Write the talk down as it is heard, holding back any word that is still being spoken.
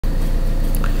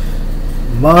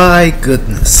My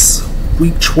goodness,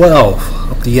 week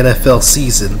 12 of the NFL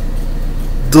season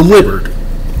delivered.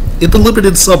 It delivered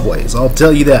in some ways, I'll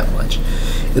tell you that much.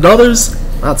 In others,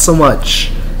 not so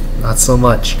much. Not so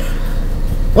much.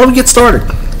 Why don't we get started?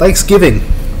 Thanksgiving.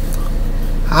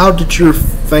 How did your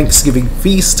Thanksgiving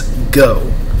feast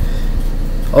go?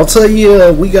 I'll tell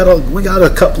you, we got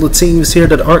a couple of teams here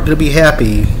that aren't going to be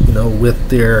happy, with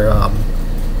their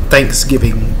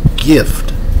Thanksgiving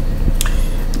gift.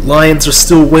 Lions are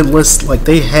still winless. Like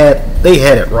they had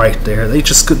it right there. They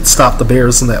just couldn't stop the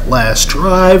Bears in that last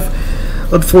drive.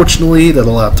 Unfortunately, that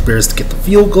allowed the Bears to get the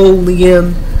field goal in the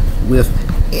end with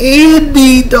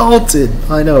Andy Dalton.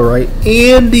 I know, right?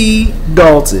 Andy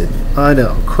Dalton. I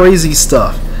know. Crazy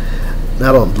stuff.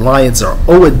 Now the Lions are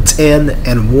 0-10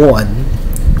 and 1.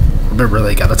 Remember,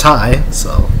 they got a tie,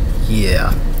 so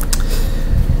yeah.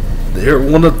 They're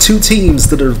one of two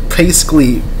teams that are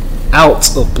basically out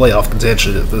of playoff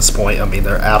contention at this point. I mean,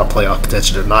 they're out of playoff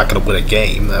contention. They're not going to win a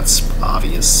game. That's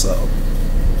obvious, so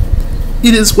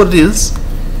it is what it is.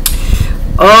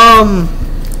 I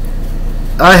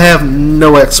have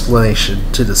no explanation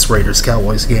to this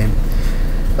Raiders-Cowboys game.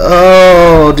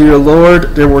 Oh, dear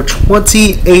Lord. There were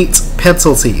 28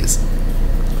 penalties.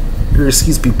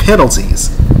 Penalties.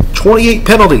 28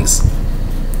 penalties.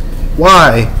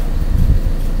 Why?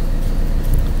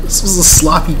 This was a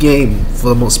sloppy game for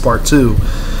the most part too.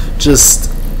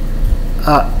 Just,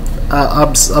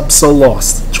 I'm so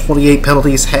lost. 28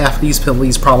 penalties. Half of these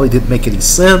penalties probably didn't make any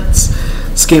sense.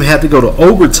 This game had to go to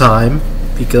overtime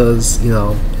because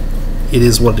it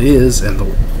is what it is, and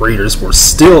the Raiders were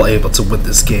still able to win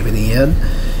this game in the end.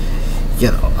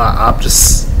 I'm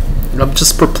just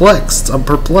perplexed. I'm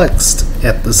perplexed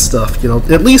at this stuff.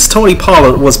 At least Tony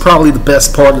Pollard was probably the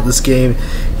best part of this game.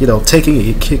 Taking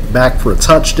a kick back for a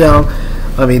touchdown.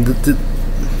 I mean, the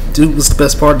dude was the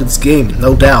best part of this game,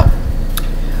 no doubt.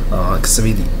 Because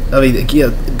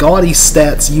gaudy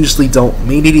stats usually don't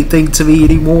mean anything to me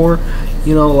anymore.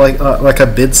 Like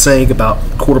I've been saying about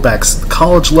quarterbacks at the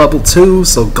college level too.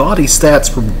 So gaudy stats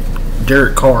from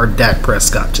Derek Carr and Dak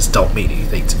Prescott just don't mean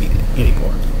anything to me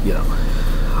anymore.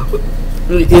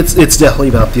 It's definitely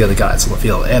about the other guys on the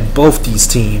field. And both these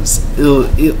teams,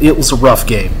 it was a rough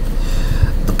game.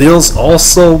 The Bills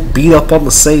also beat up on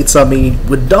the Saints. I mean,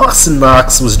 when Dawson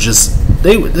Knox was just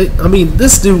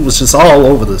this dude was just all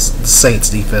over the Saints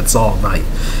defense all night.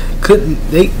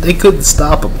 They couldn't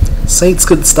stop him. Saints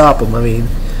couldn't stop him. I mean,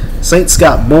 Saints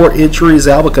got more injuries.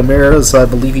 Alvin Kamara, I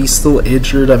believe he's still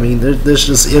injured. I mean, there's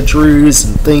just injuries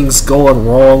and things going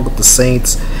wrong with the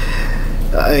Saints.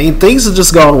 I mean, things have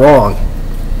just gone wrong.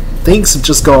 Things have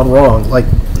just gone wrong. Like,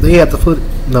 they had to put...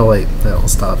 No, wait. No,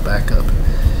 stop. Back up.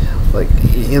 Like,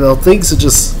 things have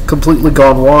just completely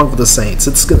gone wrong with the Saints.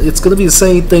 It's going to be the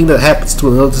same thing that happens to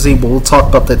another team, but we'll talk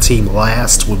about that team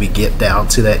last when we get down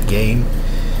to that game.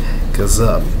 Because,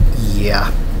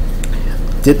 yeah.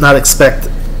 Did not expect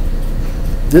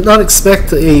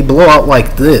a blowout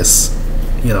like this,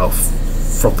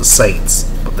 from the Saints.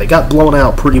 But they got blown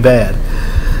out pretty bad.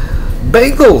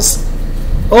 Bengals!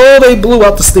 Oh, they blew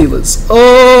out the Steelers.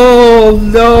 Oh,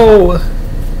 no.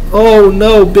 Oh,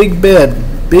 no, Big Ben.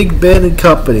 Big Ben and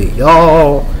company.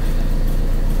 Y'all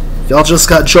just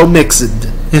got Joe Mixon.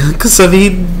 Because,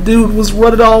 dude was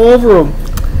running all over him.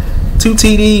 2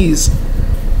 TDs.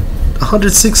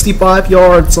 165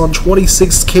 yards on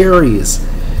 26 carries.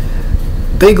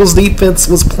 Bengals defense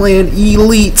was playing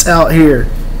elite out here.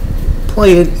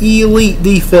 Playing elite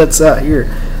defense out here.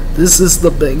 This is the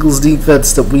Bengals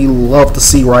defense that we love to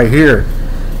see right here.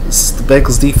 This is the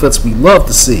Bengals defense we love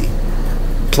to see.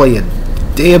 Playing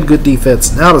damn good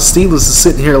defense. Now the Steelers are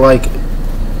sitting here like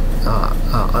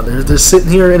they're sitting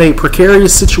here in a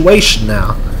precarious situation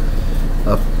now.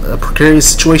 A precarious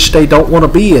situation they don't want to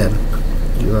be in.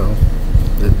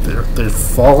 They're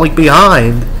falling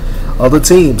behind other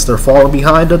teams. They're falling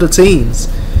behind other teams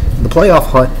in the playoff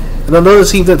hunt. And another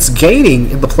team that's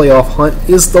gaining in the playoff hunt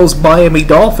is those Miami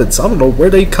Dolphins. I don't know where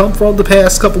they come from the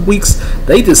past couple weeks.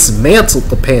 They dismantled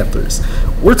the Panthers.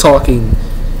 We're talking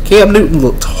Cam Newton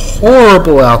looked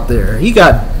horrible out there. He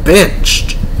got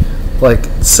benched. Like,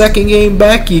 second game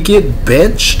back, you get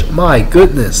benched? My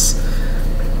goodness.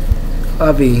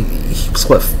 I mean, he was,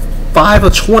 5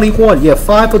 of 21. Yeah,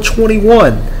 5 of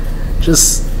 21.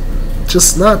 Just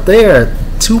not there.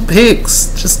 2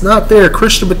 picks, just not there.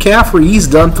 Christian McCaffrey, he's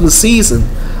done for the season.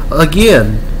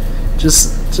 Again,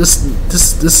 this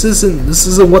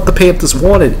isn't what the Panthers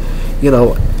wanted.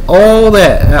 All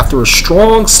that after a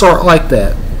strong start like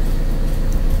that.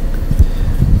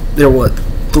 They're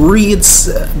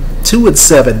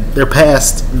 2-7 their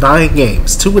past 9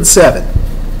 games. 2-7.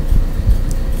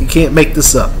 You can't make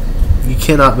this up. You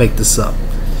cannot make this up.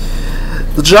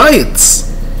 The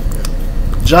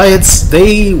Giants,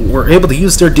 they were able to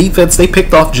use their defense. They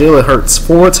picked off Jalen Hurts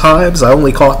 4 times. I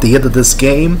only caught the end of this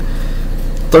game.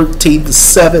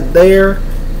 13-7 there.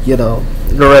 You know,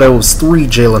 it was 3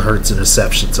 Jalen Hurts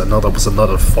interceptions. I know there was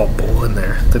another fumble in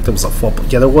there. I think there was a fumble.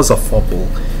 Yeah, there was a fumble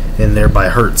in there by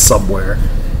Hurts somewhere.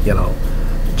 You know,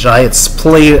 Giants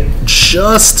played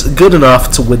just good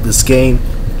enough to win this game.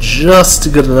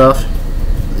 Just good enough.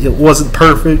 It wasn't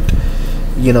perfect.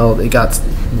 You know, they got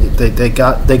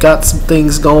some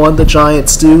things going. The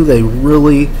Giants do. They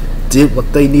really did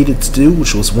what they needed to do,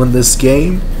 which was win this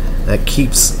game. That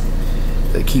keeps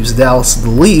Dallas in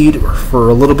the lead for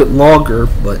a little bit longer.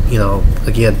 But you know,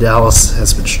 again, Dallas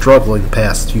has been struggling the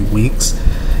past few weeks.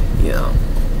 You know,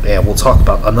 and we'll talk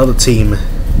about another team.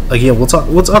 Again, we'll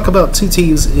talk about 2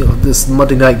 teams. You know, this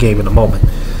Monday night game in a moment.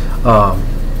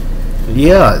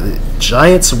 Yeah, the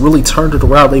Giants really turned it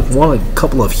around. They've won a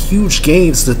couple of huge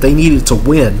games that they needed to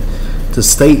win to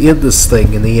stay in this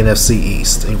thing in the NFC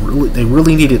East. They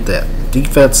really needed that.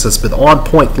 Defense has been on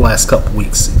point the last couple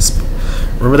weeks.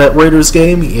 Remember that Raiders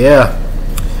game? Yeah,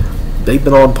 they've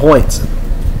been on point.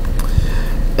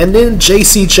 And then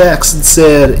J.C. Jackson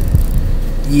said,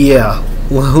 "Yeah,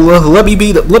 let me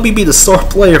be the star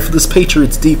player for this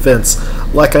Patriots defense,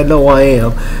 like I know I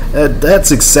am." And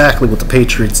that's exactly what the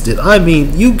Patriots did. I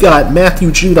mean, you got Matthew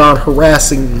Judon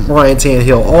harassing Ryan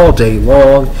Tannehill all day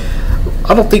long.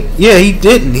 I don't think, yeah, he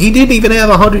didn't. He didn't even have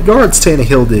 100 yards,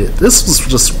 Tannehill did. This was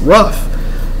just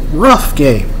rough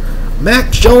game.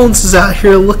 Mac Jones is out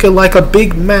here looking like a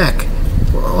Big Mac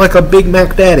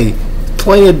daddy,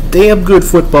 playing damn good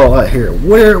football out here.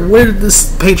 Where did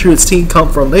this Patriots team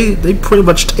come from? They pretty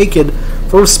much taken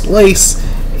first place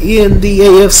in the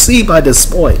AFC by this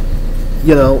point.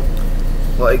 You know,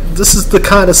 like, this is the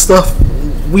kind of stuff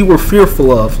we were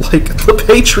fearful of. Like, the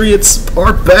Patriots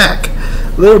are back.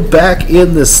 They're back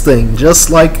in this thing,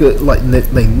 just like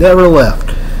they never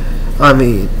left. I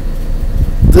mean,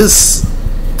 this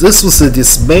was a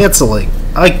dismantling.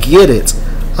 I get it.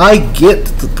 I get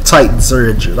the Titans are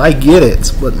injured. I get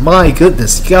it. But my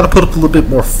goodness, you got to put up a little bit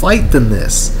more fight than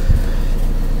this.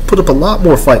 Put up a lot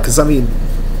more fight, because, I mean,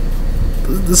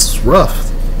 this is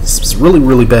rough. This was really,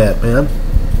 really bad, man.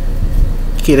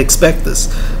 You can't expect this.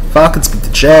 Falcons beat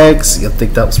the Jags. I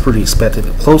think that was pretty expected.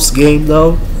 A close game,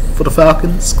 though, for the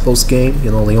Falcons. Close game.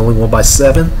 You know, they only won by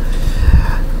 7.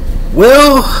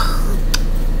 Well,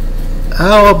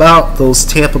 how about those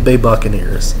Tampa Bay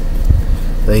Buccaneers?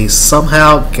 They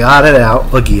somehow got it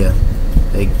out again.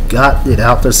 They got it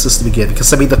out their system again.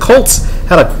 Because, I mean, the Colts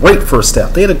had a great first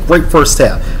half. They had a great first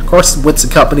half. Carson Wentz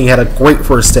and company had a great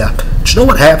first half. But you know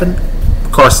what happened?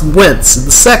 Carson Wentz in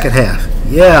the second half.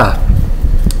 Yeah.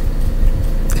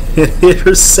 An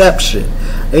interception.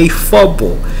 A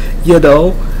fumble. You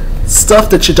know, stuff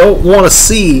that you don't want to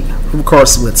see from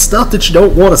Carson Wentz. Stuff that you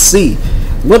don't want to see.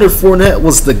 Leonard Fournette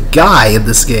was the guy in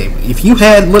this game. If you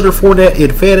had Leonard Fournette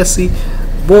in fantasy,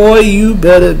 boy, you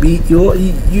better be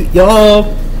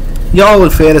y'all in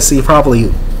fantasy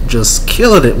probably just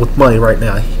killing it with money right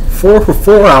now. 4 for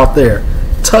 4 out there,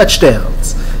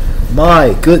 touchdowns.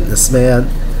 My goodness, man!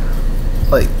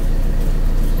 Like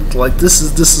this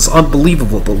is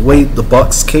unbelievable. The way the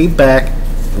Bucs came back,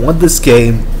 won this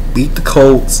game, beat the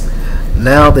Colts.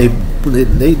 Now they're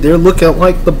looking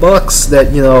like the Bucs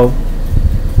that, you know,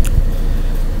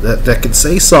 that can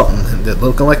say something. They're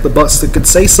looking like the Bucs that can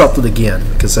say something again.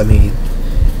 Because, I mean,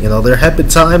 you know, there have been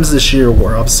times this year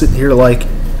where I'm sitting here like,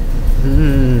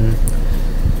 I'm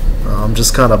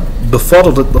just kind of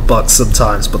befuddled at the Bucs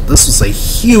sometimes. But this was a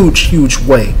huge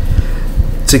way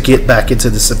to get back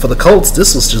into this. And for the Colts,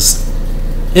 this was just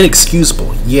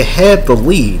inexcusable. You had the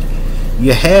lead.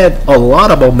 You had a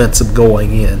lot of momentum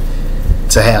going in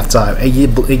to halftime, and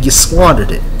you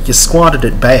squandered it. You squandered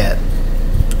it bad.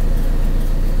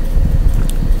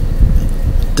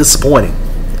 Disappointing.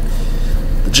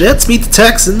 The Jets beat the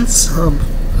Texans.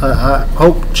 I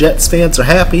hope Jets fans are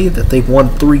happy that they've won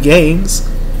 3 games,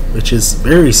 which is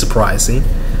very surprising.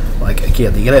 Like,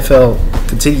 again, the NFL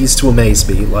continues to amaze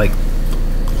me. Like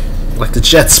the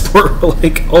Jets were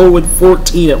like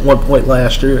 0-14 at one point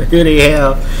last year. Here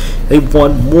they've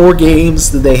won more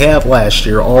games than they have last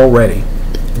year already.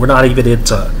 We're not even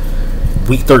into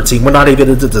week 13. We're not even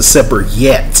into December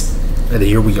yet, and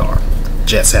here we are.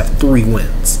 Jets have 3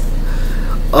 wins.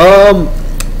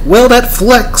 Well, that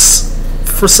flex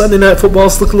for Sunday Night Football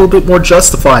is looking a little bit more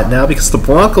justified now because the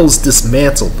Broncos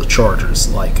dismantled the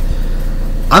Chargers. Like,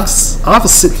 I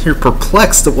was sitting here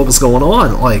perplexed at what was going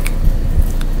on. Like,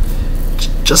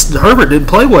 Justin Herbert didn't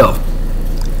play well.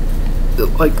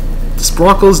 Like, This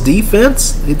Broncos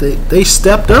defense, they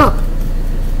stepped up.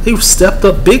 They stepped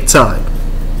up big time.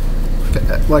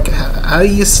 Like, how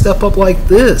do you step up like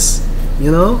this? You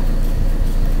know?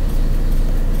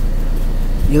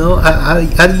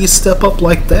 How do you step up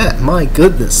like that? My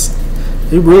goodness.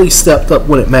 They really stepped up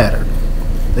when it mattered.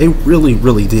 They really,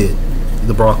 really did.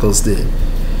 The Broncos did.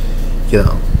 You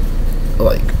know,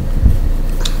 like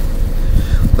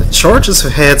Chargers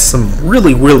have had some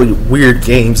really, really weird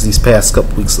games these past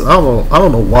couple weeks. I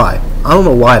don't know why. I don't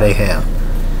know why they have.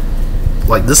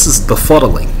 Like, this is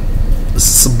befuddling. This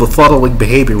is some befuddling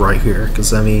behavior right here.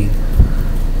 Because I mean,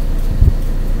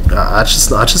 I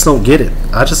just don't get it.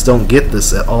 I just don't get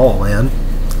this at all, man.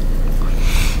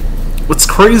 What's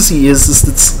crazy is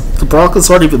that the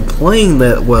Broncos aren't even playing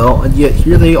that well, and yet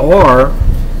here they are,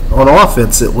 on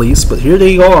offense at least, but here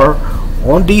they are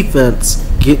on defense,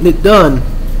 getting it done.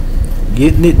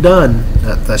 Getting it done.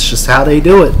 That's just how they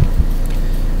do it.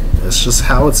 That's just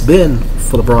how it's been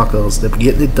for the Broncos. They're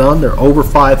getting it done. They're over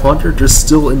 500. They're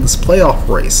still in this playoff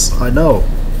race. I know.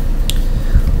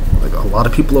 Like, a lot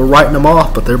of people are writing them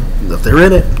off, but they're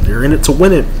in it. They're in it to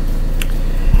win it.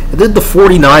 And then the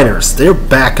 49ers, they're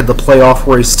back in the playoff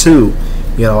race too.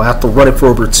 You know, after running for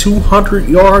over 200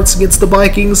 yards against the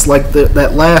Vikings, like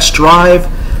that last drive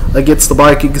against the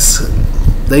Vikings,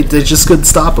 they just couldn't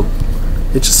stop them.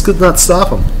 They just could not stop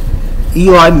them.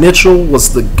 Eli Mitchell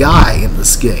was the guy in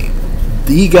this game.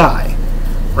 The guy.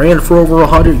 Ran for over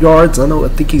 100 yards. I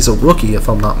think he's a rookie if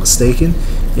I'm not mistaken.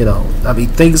 You know, I mean,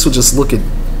 things were just looking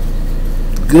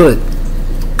good.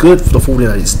 Good for the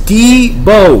 49ers.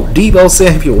 Deebo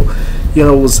Samuel, you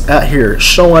know, was out here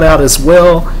showing out as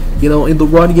well, you know, in the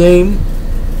run game.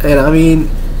 And I mean,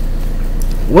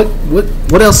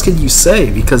 what else can you say?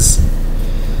 Because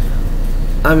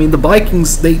I mean, the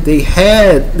Vikings, they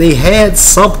had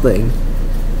something.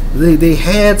 They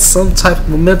had some type of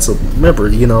momentum. Remember,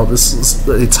 you know, this was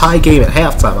a tie game at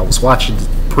halftime. I was watching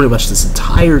pretty much this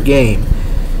entire game,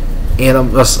 and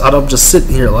I'm just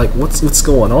sitting here like, what's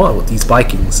going on with these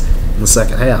Vikings in the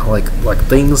second half? Like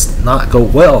things not go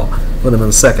well with them in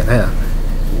the second half.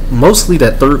 Mostly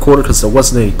that third quarter, because there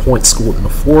wasn't any points scored in the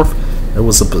fourth. There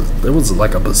was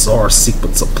like a bizarre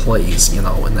sequence of plays, you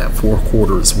know, in that fourth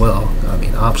quarter as well. I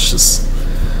mean, I'm just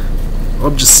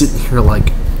sitting here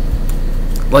like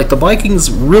the Vikings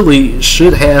really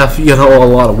should have, you know, a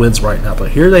lot of wins right now,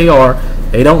 but here they are.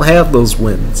 They don't have those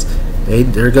wins.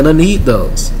 They're gonna need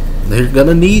those. They're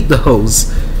gonna need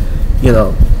those, you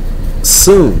know,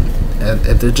 soon. And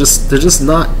they're just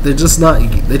not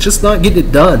getting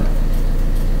it done.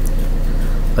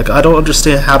 Like, I don't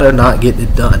understand how they're not getting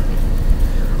it done.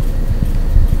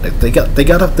 They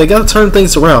gotta turn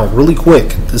things around really quick.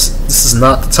 This is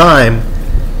not the time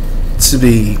to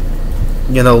be,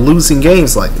 you know, losing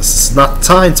games like this. It's not the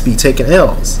time to be taking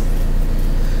L's.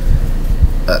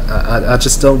 I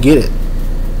just don't get it.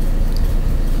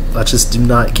 I just do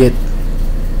not get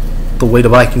the way the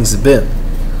Vikings have been.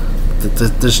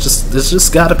 There's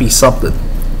just got to be something.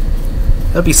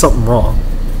 Gotta be something wrong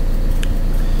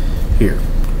here.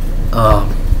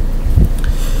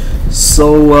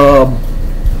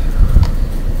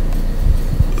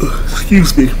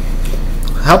 Excuse me.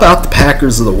 How about the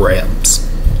Packers and the Rams?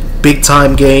 Big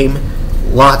time game.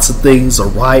 Lots of things are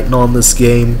riding on this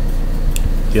game.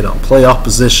 You know, playoff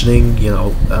positioning. You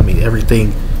know, I mean,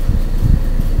 everything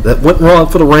that went wrong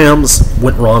for the Rams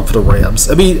went wrong for the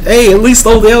Rams. I mean, hey, at least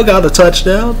Odell got a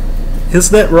touchdown.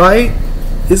 Isn't that right?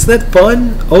 Isn't that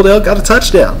fun? Odell got a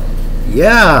touchdown.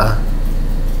 Yeah.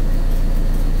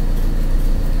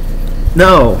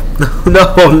 No.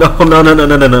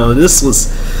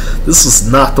 This was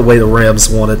not the way the Rams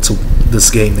wanted this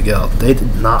game to go. They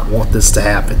did not want this to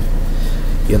happen.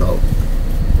 You know,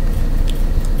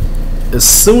 as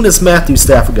soon as Matthew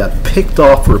Stafford got picked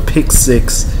off for a pick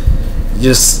six,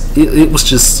 it was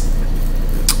just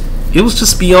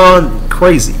beyond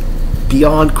crazy.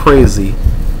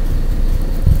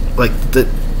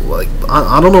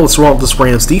 I don't know what's wrong with this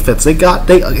Rams defense. They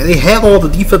have all the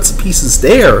defensive pieces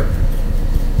there,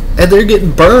 and they're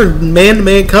getting burned in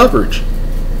man-to-man coverage.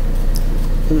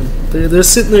 They're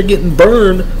sitting there getting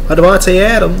burned by Davante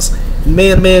Adams in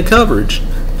man-to-man coverage.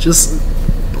 Just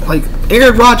like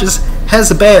Aaron Rodgers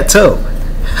has a bad toe.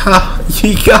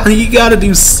 You got to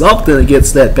do something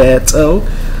against that bad toe.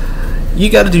 You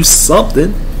got to do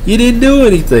something. You didn't do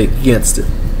anything against it.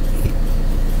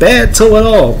 Bad toe at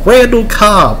all. Randall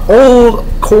Cobb, old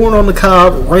corn on the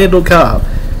cob. Randall Cobb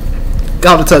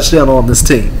got a touchdown on this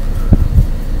team.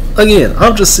 Again,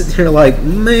 I'm just sitting here like,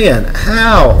 man,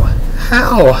 how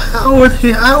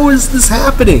is this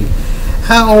happening?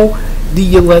 How do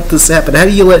you let this happen? How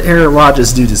do you let Aaron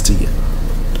Rodgers do this to you?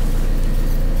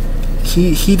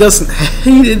 he doesn't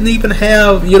he didn't even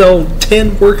have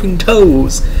 10 working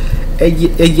toes, and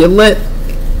you let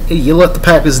the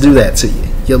Packers do that to you.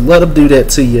 You let them do that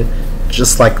to you,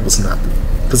 just like it was nothing.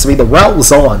 Because I mean, the route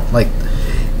was on. Like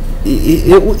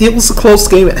it was a close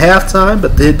game at halftime,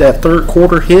 but then that third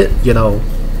quarter hit.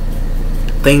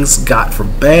 Things got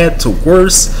from bad to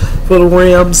worse for the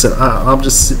Rams, and I'm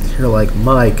just sitting here like,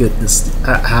 my goodness,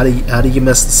 how do you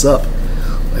mess this up?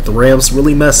 Like, the Rams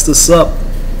really messed this up.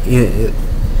 They're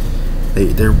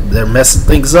messing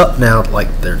things up now.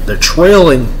 Like, they're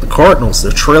trailing the Cardinals.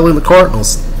 They're trailing the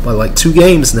Cardinals by like 2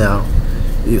 games now.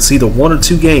 It's either 1 or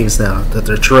 2 games now that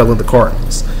they're trailing the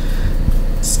Cardinals.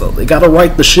 So they got to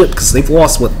right the ship, because they've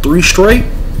lost 3 straight.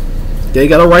 They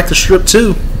got to right the ship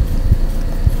too.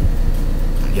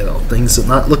 Things are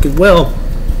not looking well.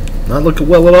 Not looking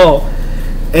well at all.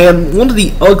 And one of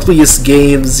the ugliest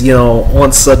games,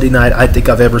 on Sunday night I think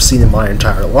I've ever seen in my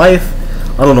entire life.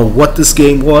 I don't know what this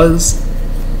game was.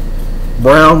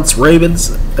 Browns,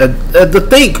 Ravens. And to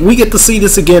think, we get to see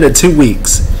this again in 2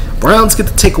 weeks. Browns get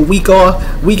to take a week off.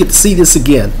 We get to see this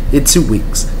again in 2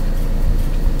 weeks.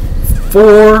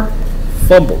 4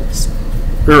 fumbles.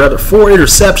 Or rather, 4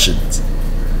 interceptions.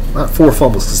 Not 4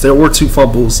 fumbles, because there were 2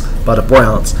 fumbles by the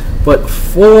Browns. But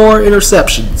 4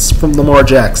 interceptions from Lamar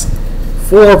Jackson.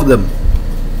 4 of them.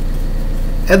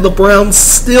 And the Browns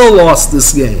still lost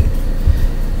this game.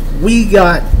 We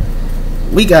got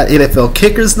NFL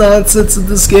kickers nonsense in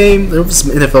this game. There was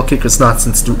some NFL kickers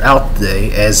nonsense throughout the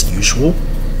day, as usual.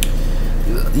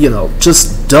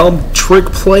 Just dumb trick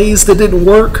plays that didn't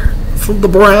work from the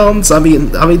Browns. I mean,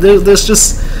 there's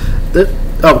just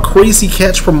a crazy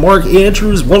catch from Mark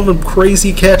Andrews, one of them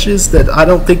crazy catches that I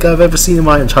don't think I've ever seen in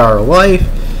my entire life.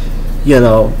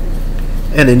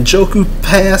 An Njoku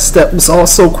pass that was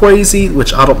also crazy,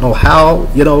 which I don't know how,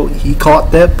 he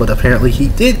caught that, but apparently he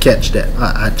did catch that.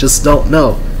 I just don't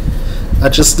know. I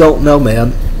just don't know,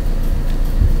 man.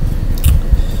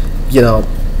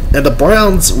 And the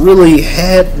Browns really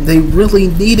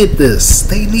needed this.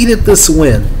 They needed this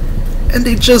win. And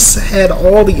they just had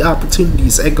all the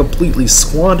opportunities and completely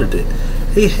squandered it.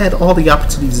 They had all the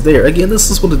opportunities there. Again, this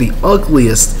is one of the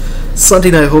ugliest Sunday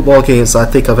Night Football games I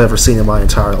think I've ever seen in my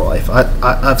entire life.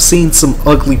 I've seen some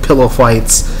ugly pillow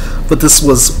fights, but this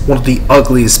was one of the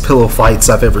ugliest pillow fights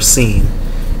I've ever seen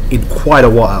in quite a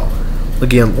while.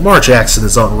 Again, Lamar Jackson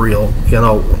is unreal.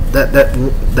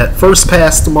 That first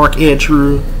pass to Mark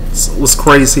Andrews was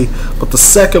crazy, but the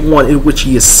second one, in which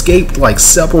he escaped like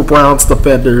several Browns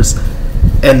defenders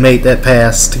and made that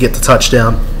pass to get the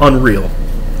touchdown, unreal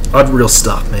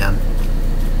stuff, man.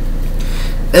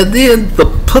 And then to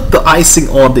put the icing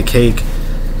on the cake,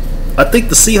 I think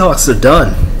the Seahawks are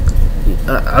done.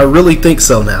 I really think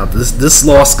so now. This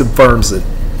loss confirms it.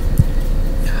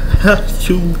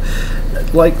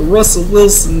 Like Russell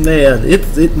Wilson, man,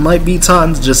 it might be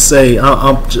time to just say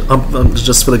I'm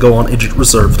just gonna go on injured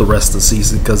reserve for the rest of the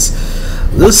season, because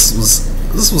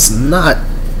this was not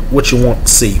what you want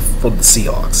to see from the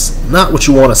Seahawks. Not what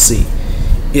you want to see.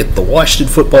 The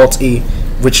Washington Football Team,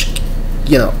 which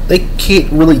they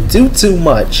can't really do too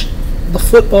much. The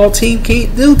football team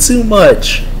can't do too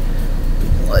much.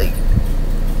 Like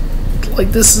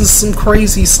this is some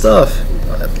crazy stuff.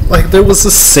 Like, there was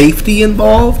a safety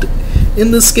involved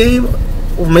in this game,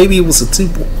 or maybe it was a 2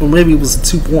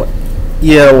 point.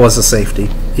 Yeah, it was a safety.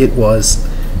 It was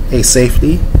a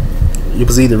safety. It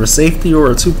was either a safety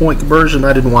or a 2-point conversion.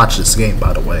 I didn't watch this game,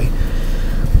 by the way.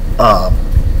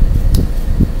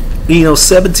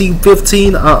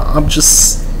 17-15. I'm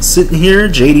just sitting here.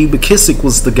 J.D. McKissick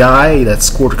was the guy that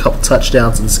scored a couple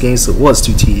touchdowns in this game, so it was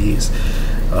 2 TDs.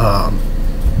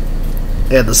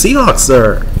 And the Seahawks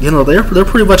are, they're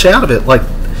pretty much out of it. Like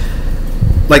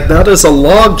now there's a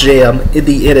log jam in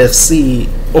the NFC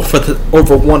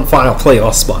over one final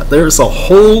playoff spot. There's a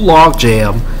whole log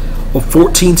jam of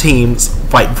 14 teams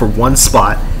fighting for one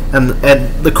spot. And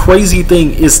the crazy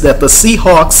thing is that the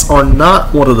Seahawks are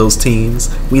not one of those teams.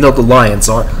 We know the Lions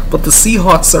are, but the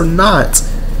Seahawks are not.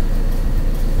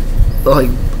 Like,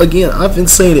 again, I've been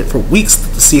saying it for weeks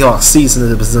that the Seahawks season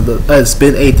has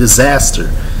been a disaster.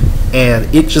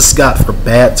 And it just got from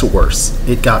bad to worse.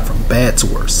 It got from bad to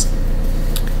worse.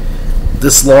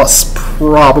 This loss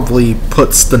probably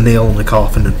puts the nail in the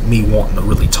coffin of me wanting to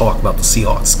really talk about the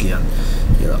Seahawks again.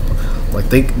 Like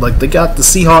they got the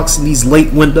Seahawks in these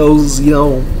late windows,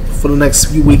 for the next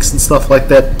few weeks and stuff like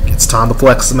that. It's time to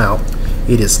flex them out.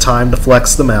 It is time to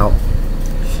flex them out.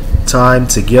 Time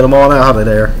to get them on out of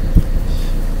there.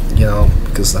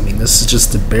 Because this is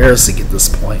just embarrassing at this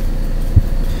point.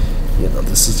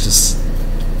 This is just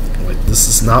this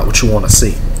is not what you want to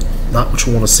see. Not what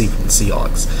you want to see from the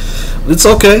Seahawks. But it's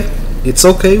okay. it's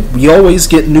okay. We always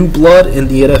get new blood in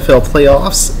the NFL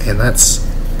playoffs, and that's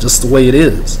just the way it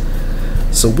is.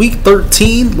 So week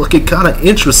 13 looking kind of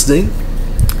interesting.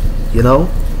 You know,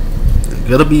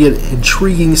 gonna be an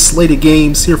intriguing slate of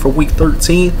games here for week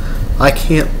 13. I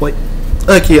can't wait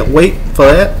for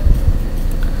that.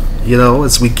 You know,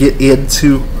 as we get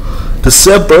into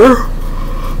December,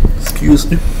 excuse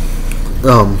me,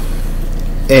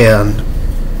 and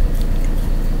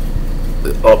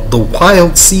the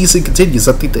wild season continues.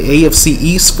 I think the AFC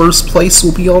East first place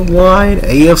will be on the line.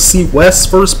 AFC West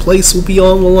first place will be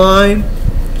on the line.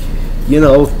 You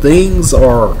know, things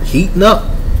are heating up.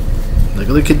 They're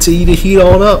going to continue to heat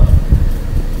on up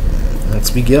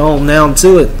once we get on down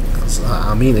to it.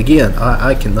 I mean, again,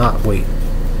 I cannot wait.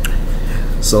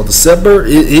 So December,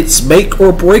 it's make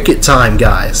or break it time,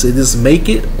 guys. It is make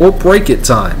it or break it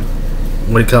time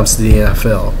when it comes to the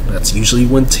NFL. That's usually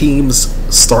when teams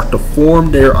start to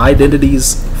form their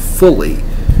identities fully.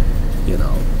 You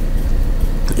know,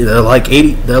 they're like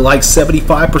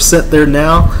 75% there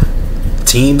now.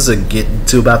 Teams are getting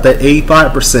to about that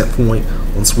 85% point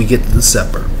once we get to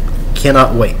December.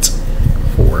 Cannot wait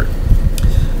for it.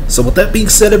 So with that being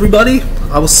said, everybody,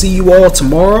 I will see you all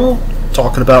tomorrow,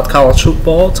 talking about college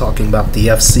football, talking about the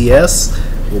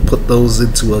FCS. We'll put those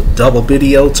into a double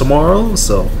video tomorrow,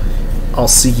 so I'll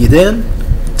see you then.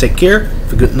 Take care.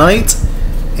 Have a good night.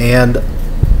 And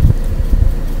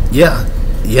yeah,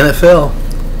 the NFL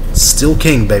still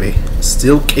king, baby.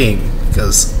 Still king.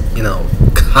 Because, you know,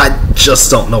 I just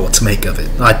don't know what to make of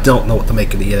it. I don't know what to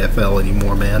make of the NFL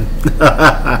anymore, man.